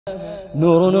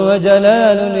نور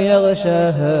وجلال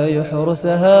يغشاها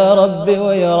يحرسها ربي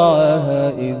ويراها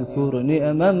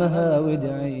اذكرني أمامها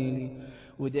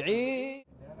وادعي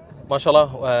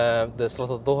MashaAllah, the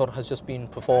Salat al-Dhuhr has just been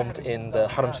performed in the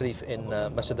Haram Sharif in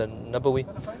Masjid al-Nabawi.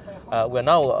 We're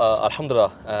now,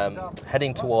 Alhamdulillah,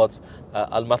 heading towards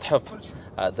Al-Mathhaf,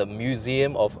 the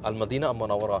museum of Al-Madinah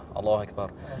al-Munawwara, Allahu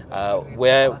Akbar,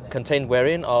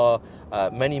 wherein are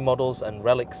many models and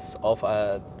relics of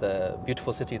the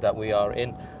beautiful city that we are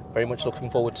in. Very much looking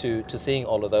forward to seeing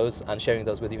all of those and sharing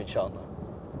those with you, inshallah.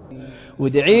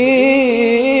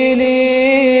 وادعي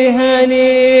لي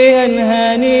هنيئا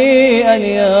هنيئا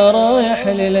يا رايح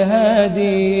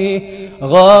للهادي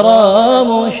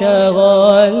غرام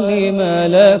شغال لي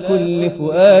ملا كل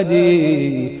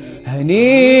فؤادي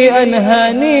هنيئا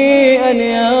هنيئا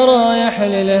يا رايح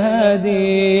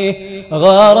للهادي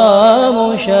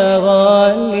غرام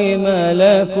شغال لي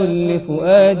ملا كل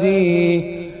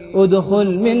فؤادي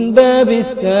ادخل من باب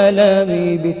السلام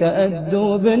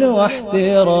بتأدب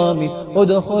واحترام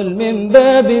ادخل من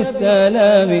باب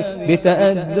السلام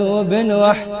بتأدب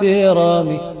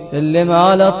واحترام سلم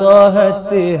على طه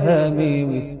التهامي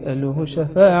واسأله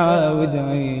شفاعة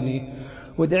وادعي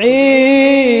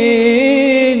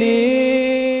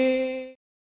لي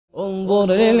انظر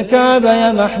للكعبة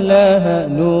يا محلاها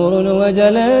نور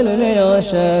وجلال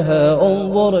يغشاها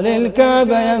انظر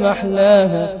للكعبة يا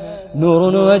محلاها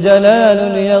نور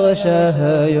وجلال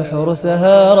يغشاها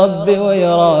يحرسها ربي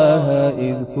ويراها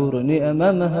اذكرني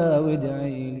أمامها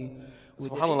وادعي لي.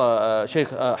 Subhan'Allah, Sheikh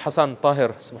Hassan Tahir,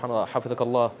 Subhan'Allah,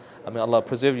 Hafidhakallah, may Allah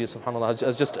preserve you, Subhan'Allah,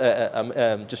 has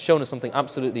just shown us something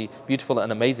absolutely beautiful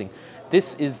and amazing.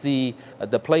 This is the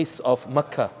place of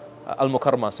Makkah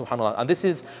Al-Mukarramah, Subhan'Allah, and this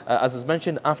is, as is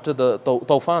mentioned, after the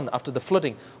Tawfan, after the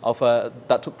flooding of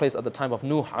that took place at the time of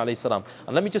Nuh alayhi salam.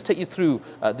 And let me just take you through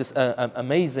this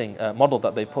amazing model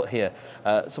that they put here.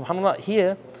 Subhan'Allah,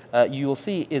 here you will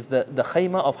see is the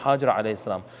khayma of Hajar alayhi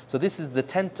salam. So this is the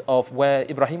tent of where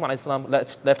Ibrahim alayhi salam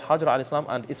left Hajar alayhi salam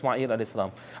and Ismail alayhi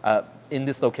salam in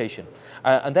this location.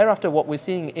 And thereafter, what we're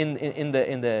seeing in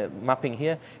the mapping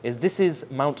here is this is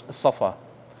Mount Safa.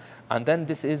 And then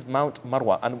this is Mount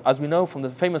Marwa. And as we know from the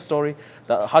famous story,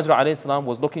 that Hajar alayhi salam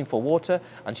was looking for water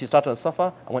and she started at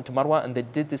Safa and went to Marwa, and they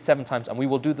did this 7 times. And we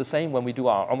will do the same when we do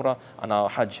our Umrah and our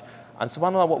Hajj. And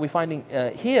subhanAllah, what we're finding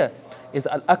here is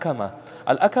Al-Aqama.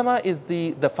 Al-Aqama is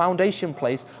the foundation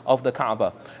place of the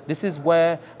Kaaba. This is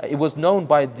where it was known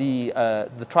by the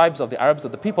tribes of the Arabs, or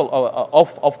the people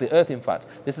of the earth, in fact.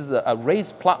 This is a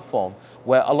raised platform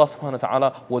where Allah subhanahu wa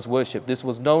ta'ala was worshipped. This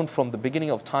was known from the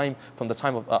beginning of time, from the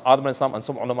time of Adam alayhi salam, and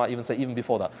some ulama even say even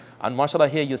before that. And mashallah,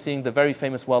 here you're seeing the very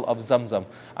famous well of Zamzam.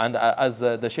 And as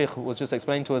the Shaykh was just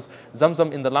explaining to us,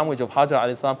 Zamzam in the language of Hajar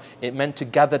alayhi salam, it meant to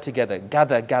gather together,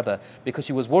 gather, because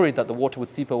she was worried that the water would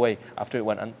seep away after it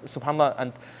went. And subhanAllah,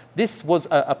 and this was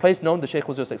a place known, the Shaykh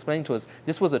was just explaining to us,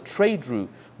 this was a trade route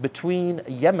between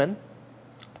Yemen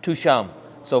to Sham.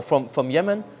 So from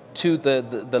Yemen to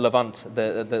the Levant,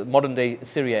 the modern day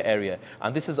Syria area.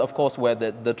 And this is of course where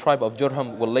the tribe of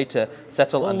Jurham will later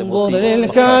settle, and then we'll see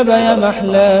للكعبة يا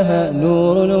محلاها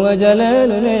نور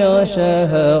وجلال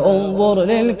يغشاها انظر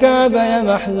للكعبة يا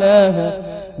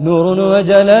محلاها نور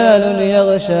وجلال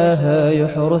يغشاها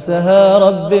يحرسها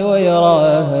ربي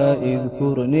ويراها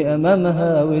اذكرني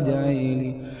أمامها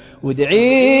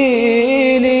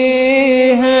وادعي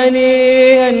لي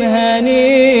هنيئا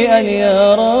هنيئا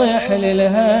يا رايح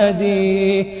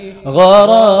للهادي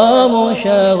غرام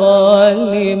شغال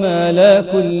لي ملا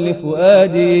كل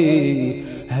فؤادي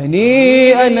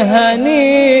هنيئا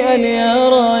هنيئا يا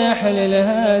رايح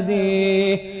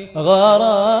للهادي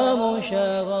غرام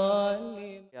شغال.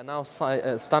 We are now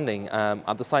standing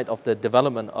at the site of the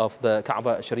development of the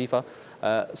Kaaba Sharifa.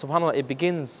 SubhanAllah, it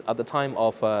begins at the time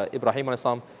of Ibrahim alayhi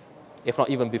salam, if not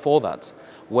even before that,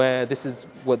 where this is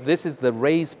the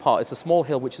raised part. It's a small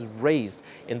hill which is raised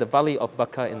in the valley of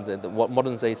Makkah, in the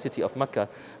modern day city of Makkah,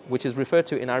 which is referred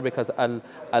to in Arabic as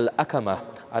Al-Aqama.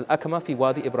 Al-Aqama fi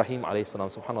Wadi Ibrahim alayhi salam,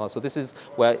 subhanAllah. So this is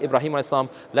where Ibrahim alayhi salam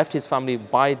left his family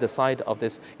by the side of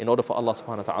this in order for Allah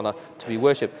subhanahu wa ta'ala to be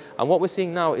worshipped. And what we're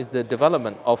seeing now is the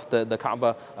development of the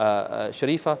Kaaba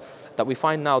Sharifa that we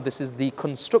find now. This is the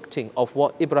constructing of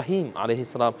what Ibrahim alayhi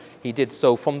salam he did.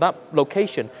 So from that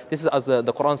location, this is as the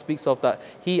Quran speaks of, that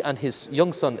he and his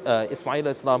young son Ismail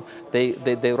alayhi salam, they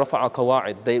rafa'a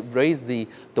qawa'id, they raised the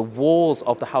walls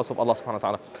of the house of Allah subhanahu wa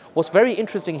ta'ala. What's very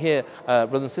interesting here,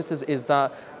 brothers and sisters, is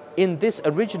that in this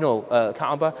original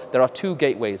Kaaba there are 2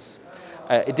 gateways.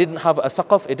 It didn't have a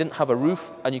saqaf, it didn't have a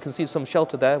roof, and you can see some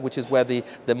shelter there, which is where the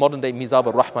modern day Mizab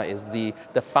al-Rahmah is,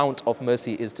 the fount of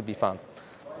mercy is to be found.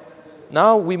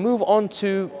 Now we move on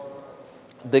to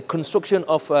the construction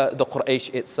of the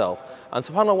Quraysh itself. And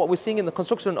subhanAllah, what we're seeing in the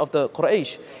construction of the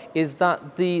Quraysh is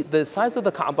that the size of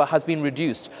the Kaaba has been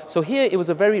reduced. So here it was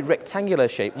a very rectangular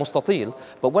shape, mustatil,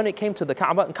 but when it came to the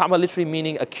Kaaba literally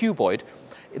meaning a cuboid,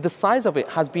 the size of it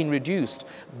has been reduced.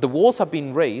 The walls have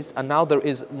been raised, and now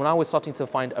we're starting to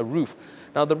find a roof.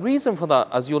 Now the reason for that,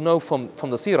 as you'll know from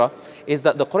the seerah, is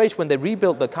that the Quraysh, when they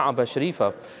rebuilt the Kaaba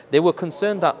Sharifah, they were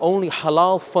concerned that only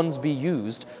halal funds be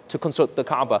used to construct the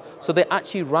Kaaba. So they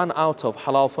actually ran out of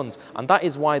halal funds, and that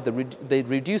is why they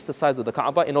reduced the size of the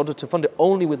Kaaba in order to fund it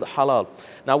only with halal.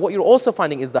 Now what you're also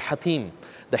finding is the Hatim,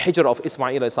 the Hijr of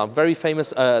Ismail Islam, very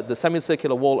famous, the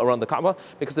semicircular wall around the Kaaba,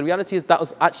 because the reality is that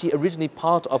was actually originally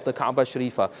part of the Kaaba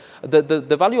Sharifah.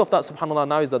 The value of that, subhanAllah,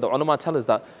 now is that the ulama tell us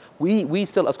that we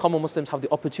still, as common Muslims, have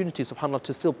the opportunity, subhanAllah,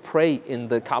 to still pray in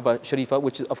the Kaaba Sharifah,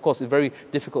 which is, of course, is very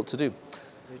difficult to do.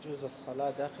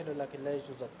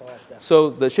 So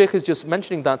the Shaykh is just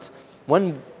mentioning that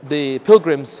when the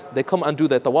pilgrims, they come and do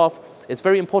their tawaf, it's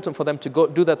very important for them to go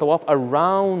do their tawaf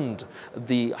around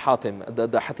the Hatim,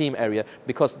 the Hatim area,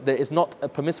 because there is not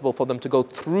permissible for them to go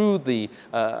through the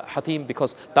Hatim,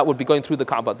 because that would be going through the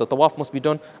Kaaba. The tawaf must be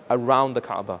done around the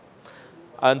Kaaba.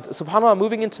 And subhanAllah,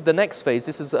 moving into the next phase,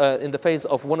 this is in the phase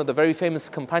of one of the very famous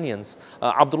companions,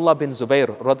 Abdullah bin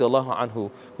Zubayr radiallahu anhu,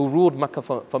 who ruled Mecca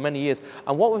for many years.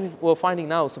 And what we're finding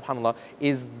now, subhanAllah,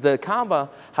 is the Kaaba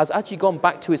has actually gone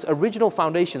back to its original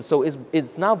foundation. So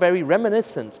it's now very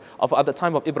reminiscent of at the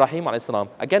time of Ibrahim alayhi salam,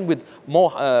 again with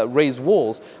more raised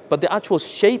walls, but the actual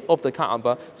shape of the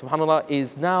Kaaba, subhanAllah,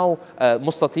 is now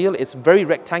mustatil, it's very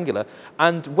rectangular.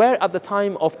 And where at the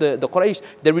time of the Quraysh,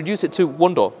 they reduced it to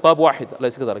one door, bab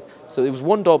wahid. So it was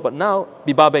one door, but now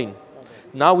bibabain.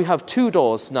 Now we have two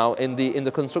doors now in the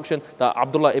construction that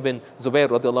Abdullah ibn Zubayr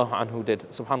radiallahu anhu did,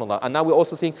 subhanAllah. And now we're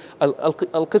also seeing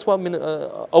al-qiswa min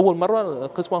awwal marra,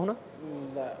 al-qiswa huna?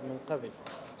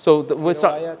 So we're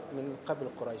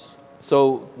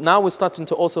So now we're starting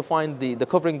to also find the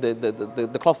covering,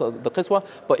 the cloth of the qiswa,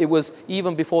 but it was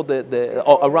even before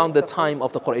or around the time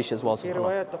of the Quraysh as well.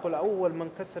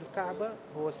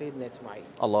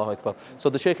 Allahu Akbar. So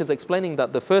the Shaykh is explaining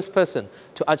that the first person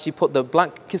to actually put the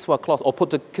black kiswa cloth or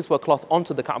put the kiswa cloth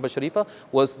onto the Kaaba Sharifah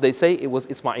was, they say, it was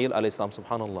Ismail alayhi salam,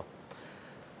 subhanallah.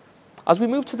 As we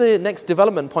move to the next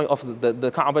development point of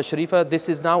the Kaaba Sharifah, this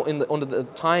is now under the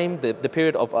time, the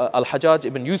period of Al-Hajjaj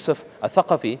ibn Yusuf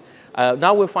al-Thaqafi.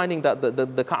 Now we're finding that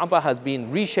the Kaaba has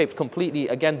been reshaped completely,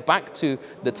 again back to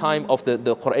the time of the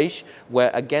Quraysh,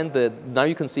 where again now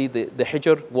you can see the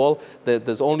Hijr wall,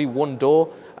 there's only one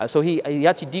door. So he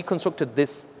actually deconstructed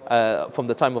this from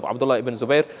the time of Abdullah ibn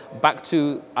Zubayr back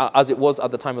to as it was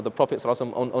at the time of the Prophet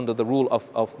ﷺ under the rule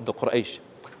of the Quraysh.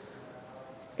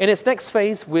 In its next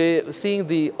phase, we're seeing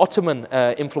the Ottoman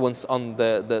influence on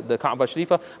the Kaaba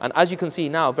Sharifah. And as you can see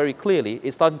now very clearly,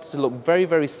 it's starting to look very,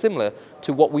 very similar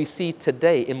to what we see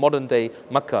today in modern day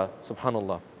Mecca,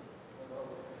 subhanAllah.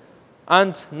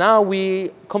 And now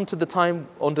we come to the time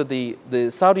under the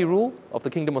Saudi rule of the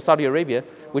Kingdom of Saudi Arabia,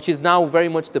 which is now very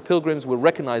much the pilgrims will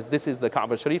recognize this is the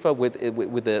Kaaba Sharifah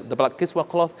with the black kiswa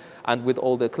cloth and with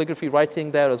all the calligraphy writing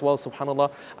there as well,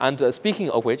 subhanAllah. And speaking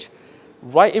of which,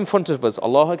 right in front of us,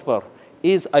 Allahu Akbar,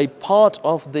 is a part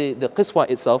of the qiswa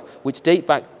itself, which date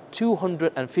back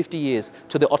 250 years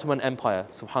to the Ottoman Empire,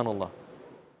 subhanAllah.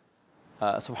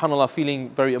 Subhanallah,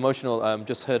 feeling very emotional.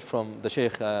 Just heard from the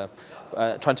Shaykh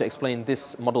trying to explain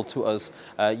this model to us.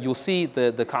 You'll see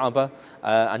the Kaaba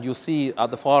and you'll see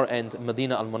at the far end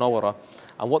Madinah al-Munawwara.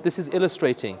 And what this is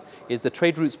illustrating is the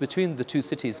trade routes between the two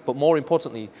cities, but more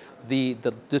importantly,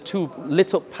 the two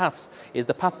lit up paths. Is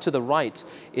the path to the right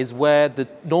is where the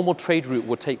normal trade route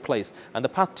would take place, and the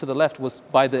path to the left was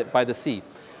by the sea.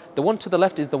 The one to the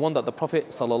left is the one that the Prophet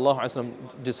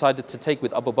ﷺ decided to take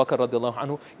with Abu Bakr radiallahu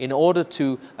anhu in order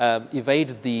to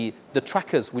evade the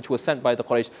trackers which were sent by the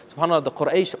Quraysh. SubhanAllah, the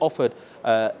Quraysh offered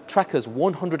trackers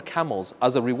 100 camels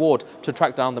as a reward to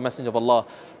track down the Messenger of Allah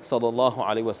sallallahu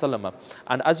alaihi wasallam.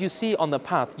 And as you see on the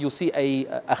path, you'll see a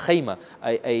khayma,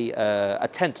 a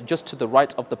tent just to the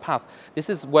right of the path. This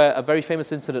is where a very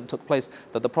famous incident took place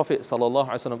that the Prophet sallallahu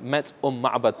alaihi wasallam met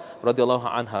Ma'bad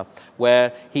radiallahu anha,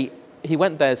 where he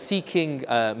went there seeking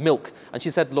milk, and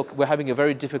she said, look, we're having a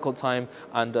very difficult time,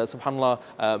 and subhanAllah,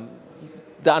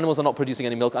 the animals are not producing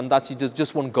any milk, and actually there's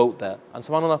just one goat there. And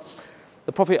subhanAllah,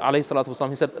 the Prophet ﷺ,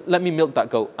 he said, let me milk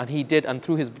that goat. And he did, and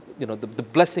through his, the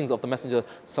blessings of the Messenger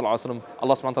ﷺ,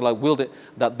 Allah subhanahu wa ta'ala willed it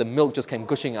that the milk just came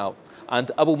gushing out. And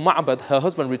Abu Ma'bad, her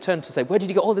husband, returned to say, where did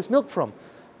you get all this milk from?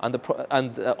 And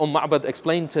Ma'bad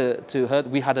explained to her,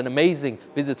 we had an amazing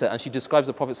visitor, and she describes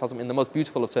the Prophet ﷺ in the most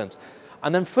beautiful of terms.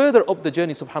 And then further up the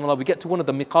journey, subhanAllah, we get to one of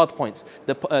the miqat points,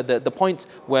 the point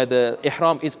where the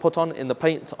ihram is put on in the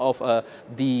point of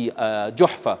the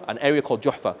Juhfa, an area called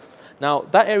Juhfa. Now,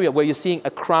 that area where you're seeing a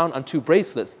crown and 2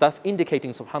 bracelets, that's indicating,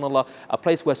 subhanAllah, a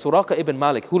place where Suraqa ibn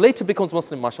Malik, who later becomes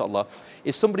Muslim, mashallah,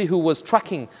 is somebody who was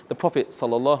tracking the Prophet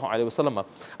sallallahu alaihi wasallam.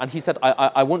 And he said,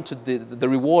 I wanted the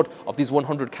reward of these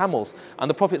 100 camels. And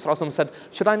the Prophet sallallahu alaihi wasallam said,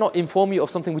 should I not inform you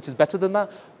of something which is better than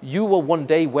that? You will one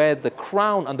day wear the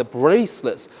crown and the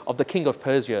bracelets of the king of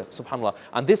Persia, subhanAllah.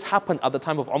 And this happened at the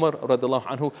time of Umar radiallahu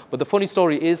anhu. But the funny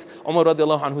story is, Umar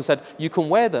radiallahu anhu said, you can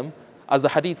wear them, as the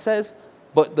hadith says,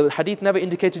 but the hadith never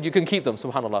indicated you can keep them,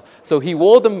 subhanAllah. So he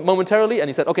wore them momentarily and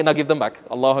he said, okay, now give them back.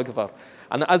 Allahu Akbar.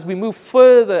 And as we move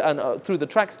further and through the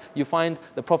tracks, you find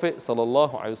the Prophet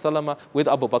sallallahu alaihi wasallam with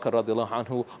Abu Bakr radiallahu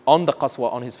anhu on the Qaswa,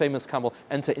 on his famous camel,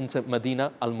 enter into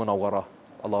Madinah al-Munawwarah.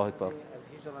 Allahu Akbar.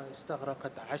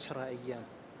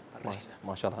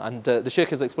 MashaAllah. And the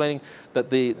Shaykh is explaining that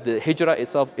the Hijrah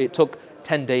itself, it took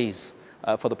 10 days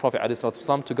for the Prophet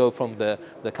ﷺ to go from the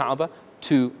Kaaba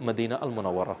to Madinah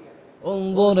al-Munawwarah.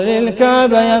 انظر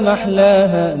للكعبة يا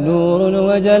محلاها نور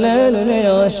وجلال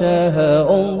يغشاها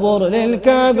انظر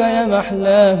للكعبة يا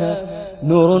محلاها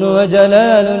نور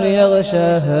وجلال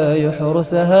يغشاها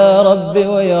يحرسها ربي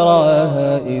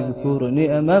ويراها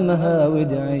اذكرني أمامها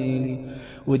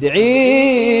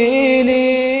وادعي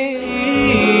لي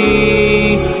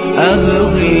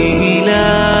أبغي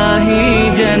إلهي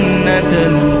جنة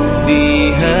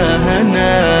فيها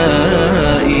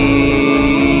هنائي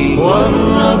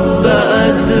والرب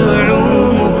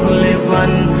أدعو مخلصا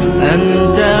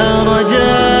أنت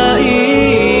رجائي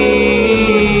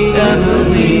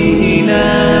أبغي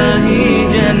إلهي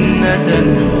جنة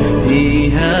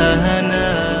فيها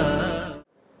هنائي.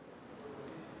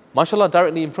 MashaAllah,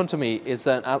 directly in front of me is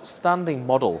an outstanding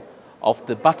model of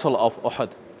the Battle of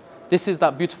Uhud. This is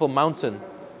that beautiful mountain,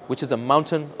 which is a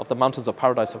mountain of the mountains of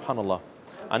paradise, subhanAllah.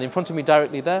 And in front of me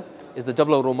directly there is the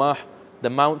Jabal al-Rumah, the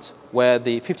mount where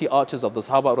the 50 archers of the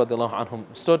Sahaba radiallahu anhum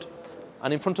stood.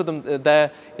 And in front of them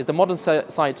there is the modern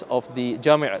site of the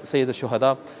Jami' Sayyid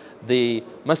al-Shuhada, the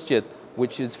masjid,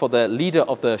 which is for the leader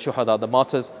of the Shuhada, the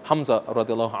martyrs, Hamza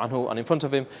radiallahu anhu. And in front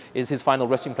of him is his final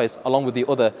resting place, along with the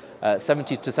other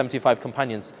 70 to 75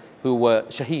 companions who were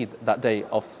shaheed that day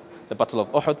of the Battle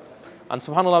of Uhud. And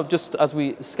subhanAllah, just as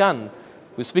we scan,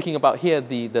 we're speaking about here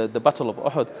the Battle of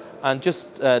Uhud, and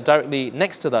just directly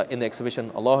next to that in the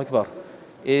exhibition, Allahu Akbar,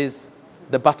 is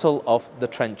the Battle of the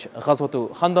Trench, Ghazwatul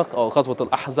Khandaq or Ghazwatul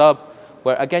Ahzab,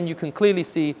 where again you can clearly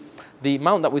see the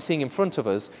mount that we're seeing in front of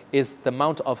us is the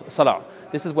Mount of Salah.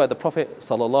 This is where the Prophet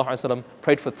ﷺ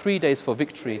prayed for 3 days for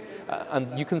victory.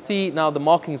 And you can see now the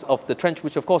markings of the trench,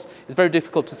 which of course is very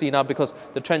difficult to see now because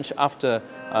the trench after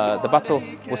the battle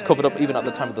was covered up even at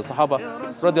the time of the Sahaba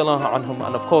radiallahu anhum.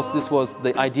 And of course this was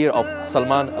the idea of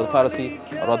Salman al-Farisi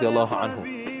radiallahu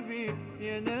anhu.